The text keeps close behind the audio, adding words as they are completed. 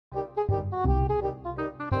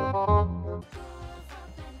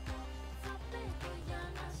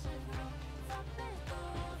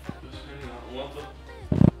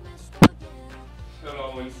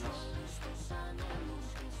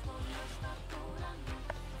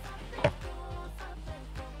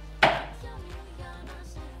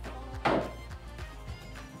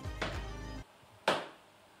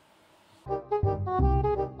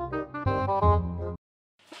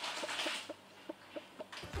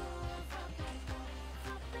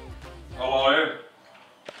Καλά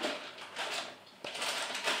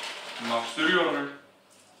γυμναστήριο ρε.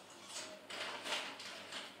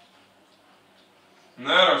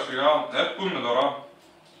 Ναι ρε σιγά, έρχομαι τώρα.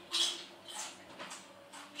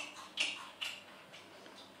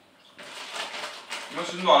 Είμαι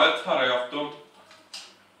στην τουαλέτα ρε γι' αυτό.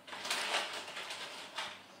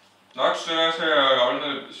 Εντάξει,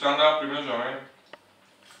 σε ένα πριν ζωή.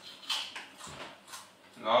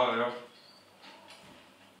 Να ρε.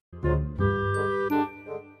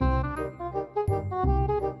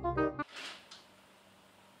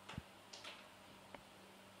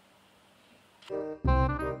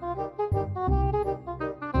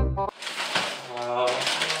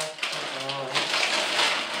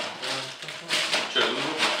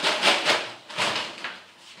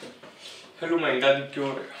 Θέλουμε κάτι πιο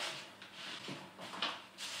ωραίο.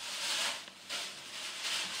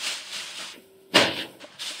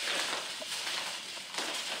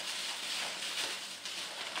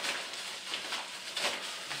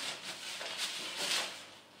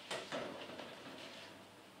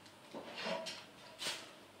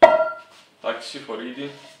 Εντάξει,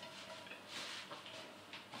 φορήτη.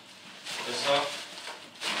 Μέσα.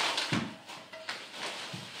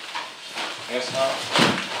 Μέσα.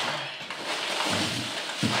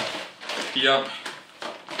 Πια.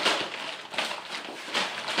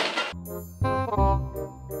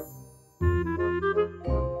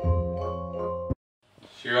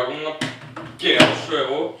 Σιγά που να κεράσω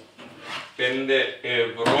εγώ 5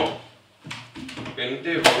 ευρώ. 5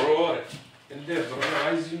 ευρώ ρε. 5 ευρώ να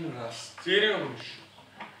βάζεις γυμναστήριο μου σου.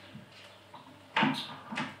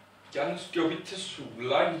 Κι άνεις και ο πίτσες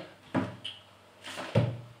σουβλάκι.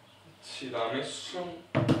 Έτσι τα μέσω.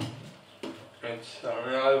 Έτσι θα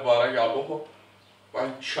με ένα βαράκι από πάει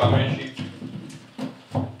τσάμεσι.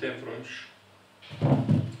 5 ευρώ σου.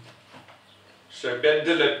 Σε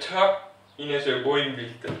 5 λεπτά είναι σε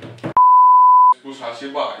bodybuilder. Που σας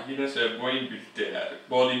είπα είναι σε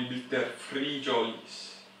bodybuilder free jollies.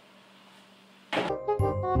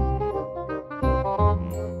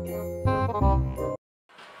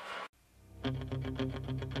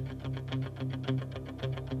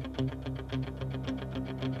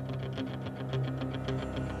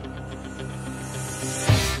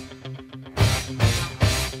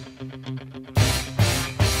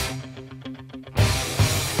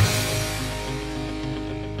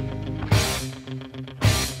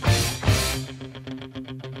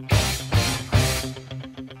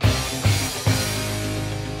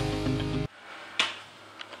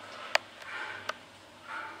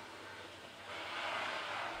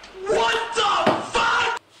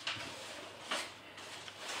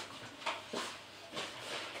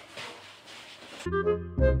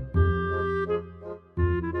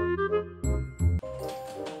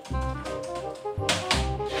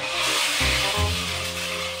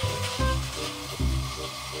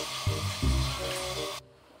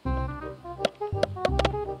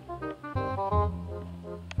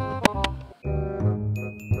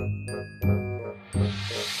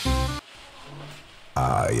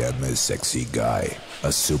 I am a sexy guy,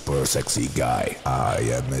 a super sexy guy. I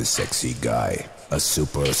am a sexy guy, a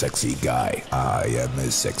super sexy guy. I am a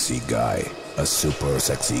sexy guy, a super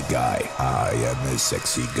sexy guy. I am a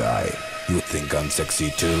sexy guy. You think I'm sexy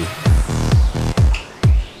too?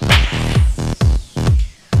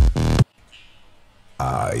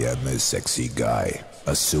 I am a sexy guy,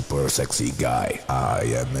 a super sexy guy. I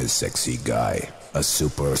am a sexy guy, a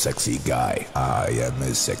super sexy guy. I am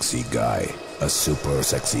a sexy guy, a super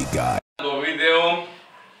sexy guy. Το βίντεο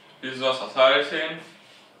ελπίζω να σας άρεσε.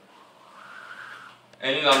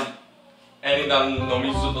 Εν ήταν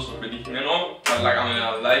νομίζω τόσο πετυχημένο, αλλά κάνουμε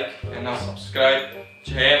ένα like, ένα subscribe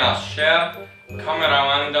και ένα share.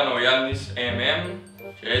 Cameraman ήταν ο Γιάννης MM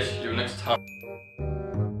και see you next time.